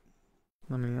gets it.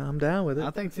 I mean, I'm down with it. I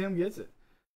think Tim gets it.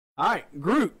 All right,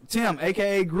 Groot. Tim,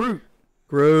 a.k.a. Groot.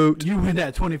 You win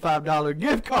that $25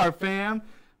 gift card, fam.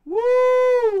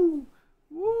 Woo!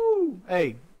 Woo!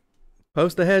 Hey.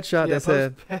 Post the headshot that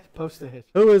said. Post the headshot.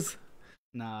 Who is?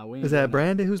 Nah, we ain't. Is that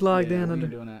Brandy? Who's logged in? We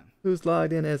ain't doing that. Who's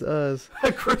logged in as us?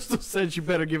 Crystal said you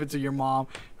better give it to your mom.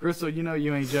 Crystal, you know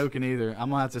you ain't joking either. I'm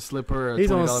gonna have to slip her a $20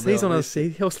 bill. He's on a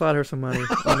seat. He'll slide her some money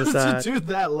on the side. To do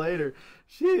that later.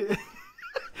 Shit.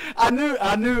 I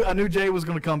knew Jay was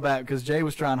gonna come back because Jay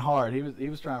was trying hard. He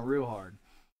was trying real hard.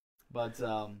 But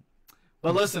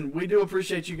listen, we do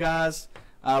appreciate you guys.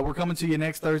 We're coming to you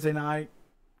next Thursday night.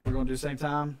 We're going to do the same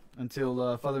time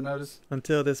until further notice.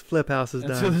 Until this flip house is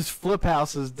done. Until this flip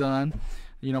house is done.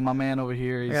 You know, my man over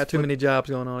here. I got too many jobs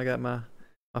going on. I got my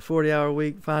 40-hour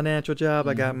week financial job.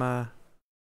 I got my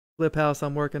flip house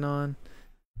I'm working on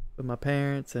with my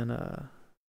parents and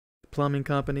plumbing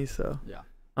company. So yeah,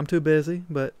 I'm too busy,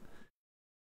 but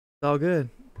it's all good.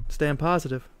 Staying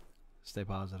positive. Stay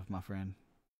positive, my friend.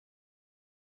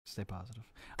 Stay positive.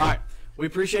 All right. We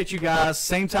appreciate you guys.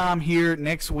 Same time here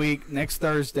next week, next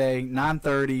Thursday,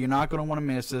 9:30. You're not going to want to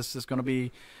miss this. It's going to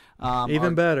be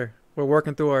even better. We're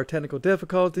working through our technical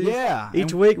difficulties. Yeah.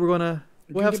 Each week we'll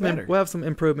better. have some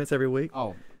improvements every week.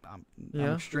 Oh, I'm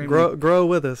extremely grow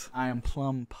with us. I am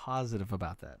plumb positive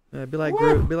about that. Yeah, be like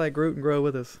Groot and grow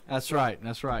with us. That's right.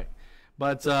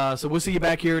 But so we'll see you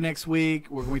back here next week.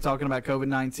 We're going to be talking about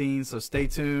COVID-19, so stay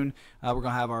tuned. We're going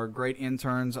to have our great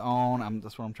interns on.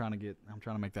 That's what I'm trying to get. I'm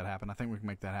trying to make that happen. I think we can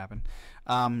make that happen.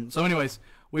 So anyways,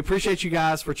 we appreciate you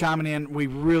guys for chiming in. We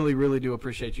really, really do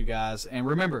appreciate you guys. And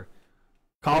remember,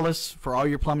 call us for all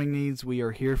your plumbing needs. We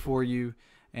are here for you,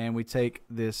 and we take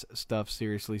this stuff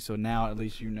seriously. So now at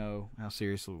least you know how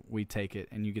seriously we take it,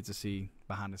 and you get to see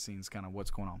behind the scenes kind of what's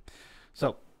going on.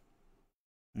 So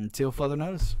until further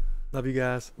notice. Love you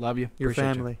guys. Love you. Your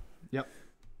Appreciate family. You. Yep.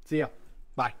 See ya.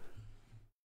 Bye.